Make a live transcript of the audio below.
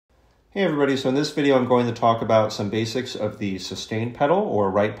Hey everybody, so in this video I'm going to talk about some basics of the sustain pedal or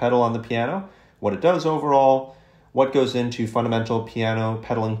right pedal on the piano, what it does overall, what goes into fundamental piano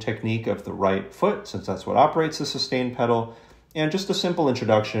pedaling technique of the right foot, since that's what operates the sustain pedal, and just a simple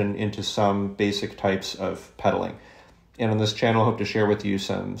introduction into some basic types of pedaling. And on this channel I hope to share with you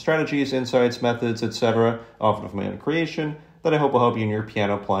some strategies, insights, methods, etc., often of my own creation, that I hope will help you in your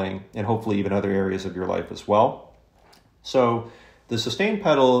piano playing and hopefully even other areas of your life as well. So the sustain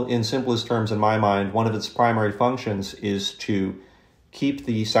pedal, in simplest terms in my mind, one of its primary functions is to keep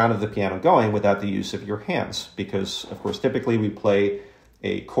the sound of the piano going without the use of your hands. Because, of course, typically we play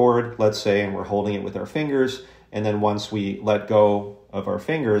a chord, let's say, and we're holding it with our fingers. And then once we let go of our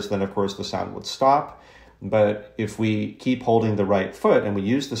fingers, then, of course, the sound would stop. But if we keep holding the right foot and we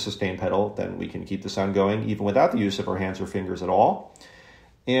use the sustain pedal, then we can keep the sound going even without the use of our hands or fingers at all.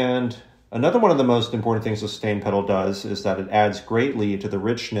 And another one of the most important things the sustain pedal does is that it adds greatly to the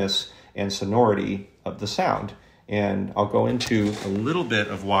richness and sonority of the sound. And I'll go into a little bit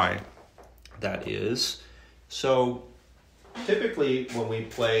of why that is. So typically when we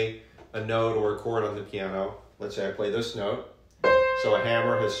play a note or a chord on the piano, let's say I play this note, so a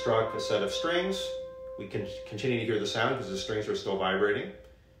hammer has struck a set of strings, we can continue to hear the sound because the strings are still vibrating,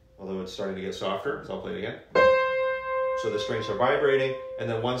 although it's starting to get softer, so I'll play it again. So the strings are vibrating, and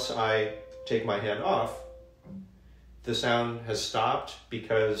then once I take my hand off, the sound has stopped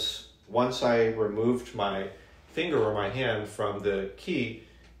because once I removed my finger or my hand from the key,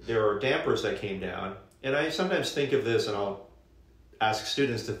 there are dampers that came down. And I sometimes think of this, and I'll ask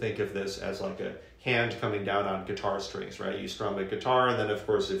students to think of this as like a hand coming down on guitar strings, right? You strum a guitar, and then of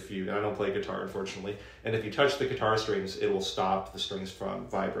course and I don't play guitar unfortunately, and if you touch the guitar strings, it will stop the strings from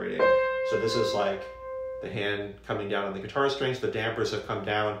vibrating. So this is like the hand coming down on the guitar strings, the dampers have come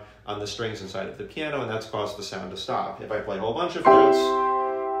down on the strings inside of the piano, and that's caused the sound to stop. If I play a whole bunch of notes,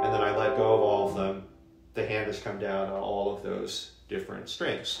 and then I let go of all of them, the hand has come down on all of those different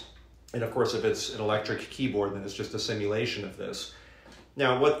strings. And of course, if it's an electric keyboard, then it's just a simulation of this.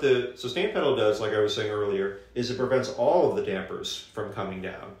 Now, what the sustain pedal does, like I was saying earlier, is it prevents all of the dampers from coming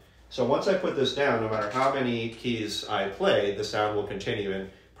down. So once I put this down, no matter how many keys I play, the sound will continue. And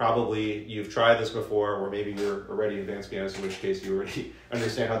probably you've tried this before, or maybe you're already an advanced pianist, in which case you already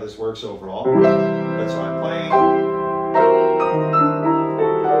understand how this works overall. But so I'm playing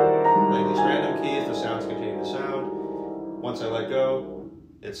these random keys, the sounds continue to sound. Once I let go,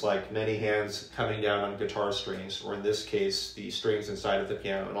 it's like many hands coming down on guitar strings, or in this case, the strings inside of the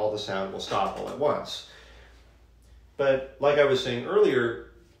piano, and all the sound will stop all at once. But like I was saying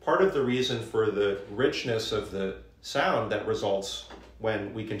earlier, part of the reason for the richness of the sound that results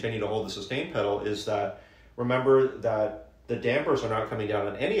when we continue to hold the sustain pedal is that, remember that the dampers are not coming down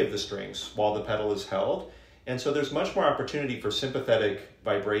on any of the strings while the pedal is held. And so there's much more opportunity for sympathetic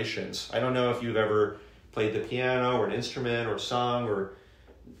vibrations. I don't know if you've ever played the piano or an instrument or sung or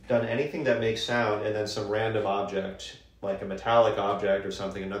done anything that makes sound and then some random object, like a metallic object or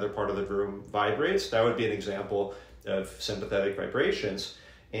something, another part of the room vibrates. That would be an example of sympathetic vibrations.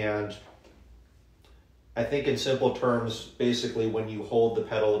 And I think in simple terms, basically when you hold the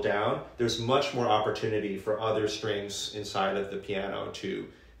pedal down, there's much more opportunity for other strings inside of the piano to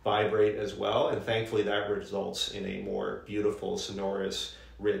vibrate as well. And thankfully that results in a more beautiful, sonorous,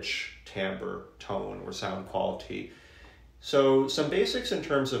 rich timbre, tone, or sound quality. So some basics in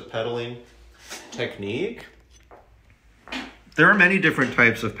terms of pedaling technique. There are many different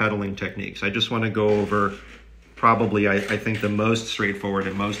types of pedaling techniques. I just want to go over probably, I think, the most straightforward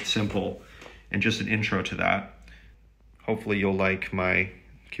and most simple, and just an intro to that. Hopefully you'll like my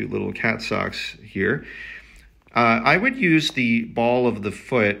cute little cat socks here. I would use the ball of the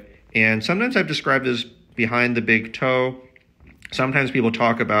foot, and sometimes I've described as behind the big toe. Sometimes people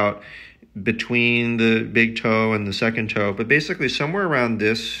talk about between the big toe and the second toe, but basically somewhere around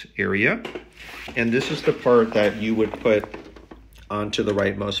this area. And this is the part that you would put onto the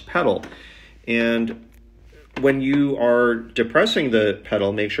rightmost pedal. And when you are depressing the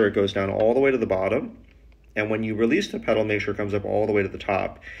pedal, make sure it goes down all the way to the bottom. And when you release the pedal, make sure it comes up all the way to the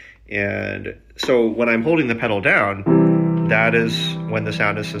top. And so when I'm holding the pedal down, that is when the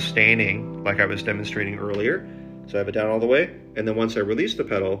sound is sustaining, like I was demonstrating earlier. So I have it down all the way. And then once I release the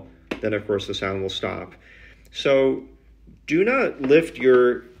pedal, then of course the sound will stop. So do not lift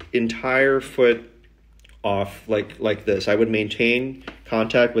your entire foot off like this. I would maintain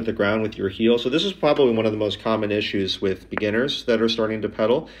contact with the ground with your heel. So this is probably one of the most common issues with beginners that are starting to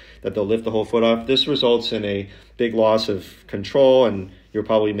pedal, that they'll lift the whole foot off. This results in a big loss of control, and you'll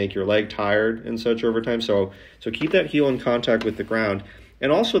probably make your leg tired and such over time. So keep that heel in contact with the ground.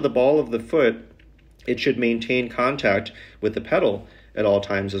 And also the ball of the foot, it should maintain contact with the pedal at all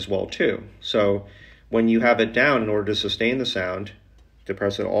times as well too. So when you have it down, in order to sustain the sound, to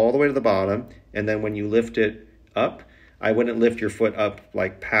press it all the way to the bottom, and then when you lift it up, I wouldn't lift your foot up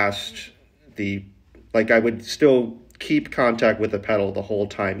like past the, like I would still keep contact with the pedal the whole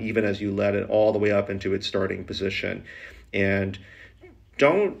time, even as you let it all the way up into its starting position. And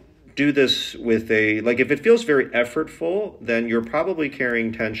don't do this with a, like if it feels very effortful, then you're probably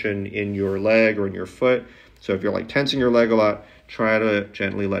carrying tension in your leg or in your foot. So if you're like tensing your leg a lot, try to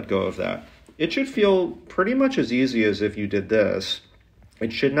gently let go of that. It should feel pretty much as easy as if you did this.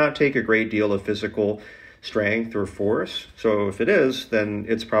 It should not take a great deal of physical strength or force. So if it is, then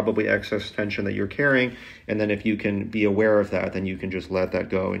it's probably excess tension that you're carrying. And then if you can be aware of that, then you can just let that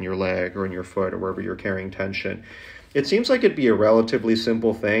go in your leg or in your foot or wherever you're carrying tension. It seems like it'd be a relatively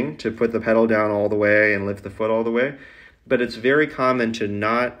simple thing to put the pedal down all the way and lift the foot all the way, but it's very common to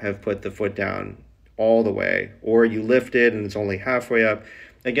not have put the foot down all the way, or you lift it and it's only halfway up.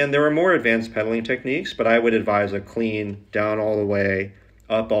 Again, there are more advanced pedaling techniques, but I would advise a clean down all the way,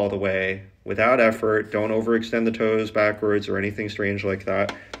 up all the way, without effort. Don't overextend the toes backwards or anything strange like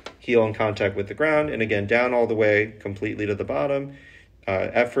that. Heel in contact with the ground, and again, down all the way, completely to the bottom.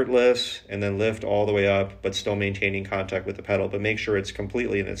 Effortless, and then lift all the way up, but still maintaining contact with the pedal, but make sure it's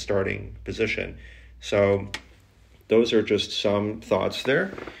completely in its starting position. So those are just some thoughts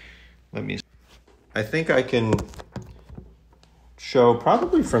there. I think I can show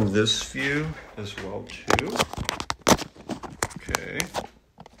probably from this view as well too. Okay.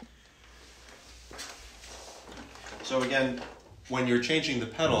 So again, when you're changing the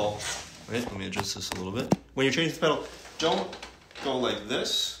pedal, wait, let me adjust this a little bit. When you're changing the pedal, don't go like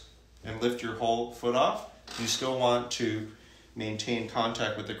this and lift your whole foot off. You still want to maintain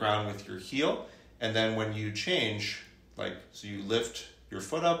contact with the ground with your heel. And then when you change, like, so you lift your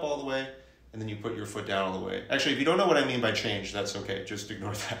foot up all the way, and then you put your foot down all the way. Actually, if you don't know what I mean by change, that's okay. Just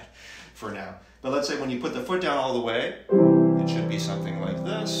ignore that for now. But let's say when you put the foot down all the way, it should be something like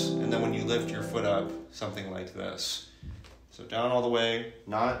this. And then when you lift your foot up, something like this. So down all the way,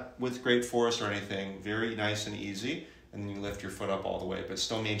 not with great force or anything, very nice and easy. And then you lift your foot up all the way, but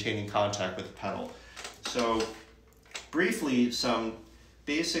still maintaining contact with the pedal. So briefly, some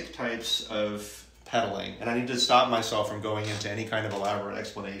basic types of pedaling, and I need to stop myself from going into any kind of elaborate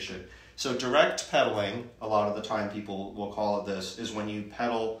explanation. So direct pedaling, a lot of the time people will call it this, is when you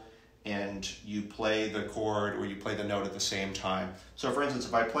pedal and you play the chord or you play the note at the same time. So for instance,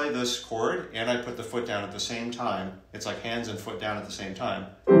 if I play this chord and I put the foot down at the same time, it's like hands and foot down at the same time,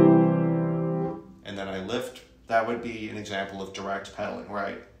 and then I lift. That would be an example of direct pedaling,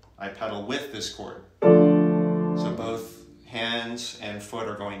 where I pedal with this chord. So both hands and foot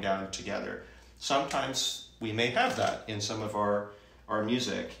are going down together. Sometimes we may have that in some of our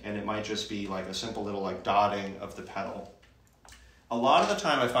music, and it might just be like a simple little like dotting of the pedal. A lot of the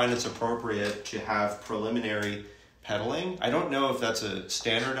time I find it's appropriate to have preliminary pedaling. I don't know if that's a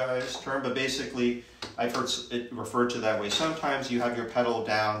standardized term, but basically I've heard it referred to that way. Sometimes you have your pedal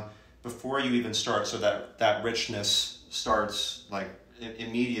down before you even start, so that richness starts like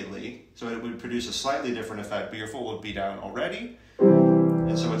immediately. So it would produce a slightly different effect, but your foot would be down already.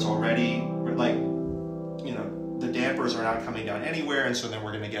 And so it's already like, you know, the dampers are not coming down anywhere, and so then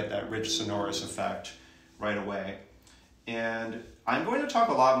we're going to get that rich sonorous effect right away. And I'm going to talk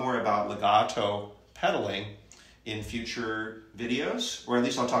a lot more about legato pedaling in future videos, or at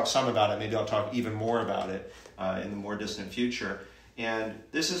least I'll talk some about it. Maybe I'll talk even more about it in the more distant future. And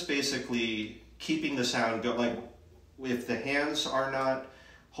this is basically keeping the sound go. Like if the hands are not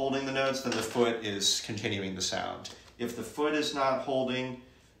holding the notes, then the foot is continuing the sound. If the foot is not holding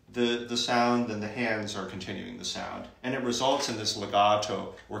the sound, then the hands are continuing the sound. And it results in this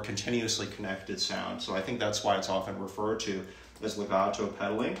legato or continuously connected sound. So I think that's why it's often referred to as legato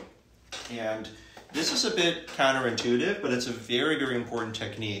pedaling. And this is a bit counterintuitive, but it's a very, very important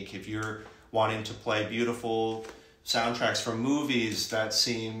technique if you're wanting to play beautiful soundtracks from movies that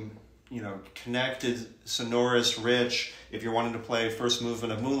seem, you know, connected, sonorous, rich. If you're wanting to play first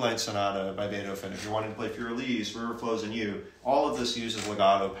movement of Moonlight Sonata by Beethoven, if you're wanting to play Für Elise, River Flows in You, all of this uses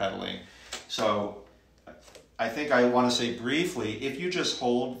legato pedaling. So I think I want to say briefly, if you just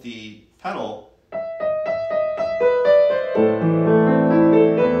hold the pedal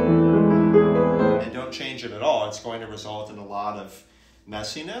and don't change it at all, it's going to result in a lot of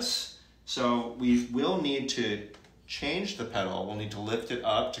messiness. So we will need to change the pedal. We'll need to lift it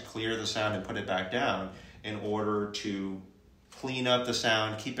up to clear the sound and put it back down in order to clean up the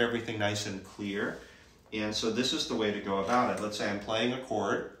sound, keep everything nice and clear. And so this is the way to go about it. Let's say I'm playing a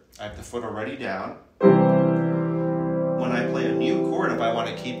chord. I have the foot already down. When I play a new chord, if I want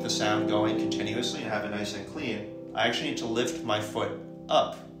to keep the sound going continuously and have it nice and clean, I actually need to lift my foot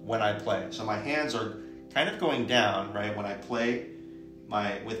up when I play. So my hands are kind of going down, right? When I play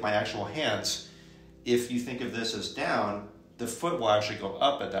with my actual hands, if you think of this as down, the foot will actually go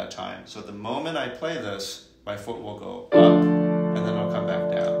up at that time. So the moment I play this, my foot will go up and then it'll come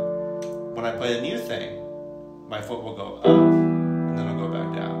back down. When I play a new thing, my foot will go up and then it'll go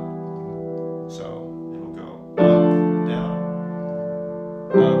back down. So it'll go up, down,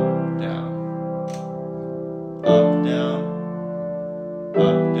 up, down, up, down,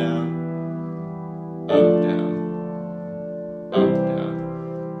 up, down, up, down, up,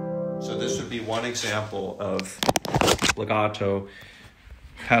 down. So this would be one example of legato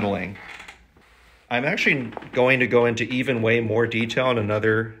pedaling. I'm actually going to go into even way more detail in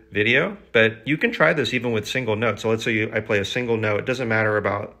another video, but you can try this even with single notes. So let's say I play a single note. It doesn't matter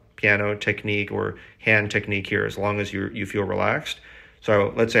about piano technique or hand technique here, as long as you feel relaxed.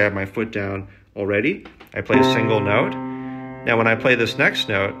 So let's say I have my foot down already. I play a single note. Now when I play this next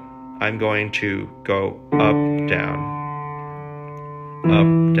note, I'm going to go up, down,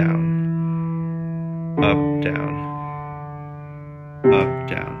 up, down, up, down, up,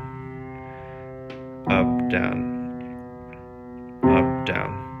 down, up, down, up,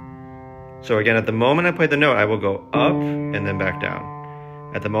 down. So again, at the moment I play the note, I will go up and then back down.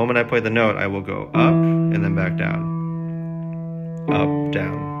 At the moment I play the note, I will go up and then back down. Up,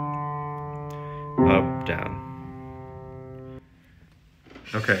 down, up, down.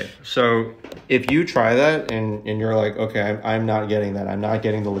 Okay, so if you try that and you're like, okay, I'm not getting that. I'm not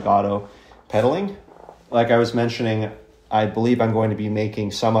getting the legato pedaling. Like I was mentioning, I believe I'm going to be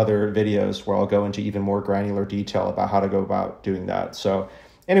making some other videos where I'll go into even more granular detail about how to go about doing that. So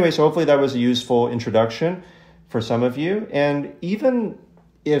anyway, so hopefully that was a useful introduction for some of you. And even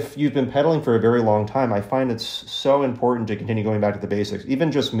if you've been pedaling for a very long time, I find it's so important to continue going back to the basics.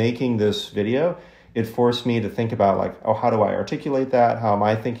 Even just making this video, it forced me to think about like, oh, how do I articulate that? How am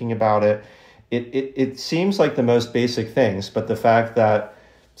I thinking about it? It seems like the most basic things, but the fact that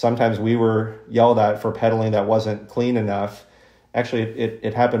sometimes we were yelled at for pedaling that wasn't clean enough, actually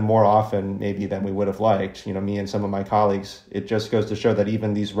it happened more often maybe than we would have liked, you know, me and some of my colleagues. It just goes to show that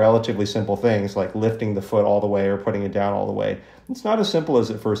even these relatively simple things like lifting the foot all the way or putting it down all the way, it's not as simple as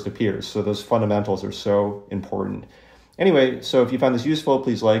it first appears. So those fundamentals are so important. Anyway, so if you found this useful,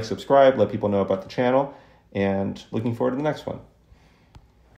 please like, subscribe, let people know about the channel, and looking forward to the next one.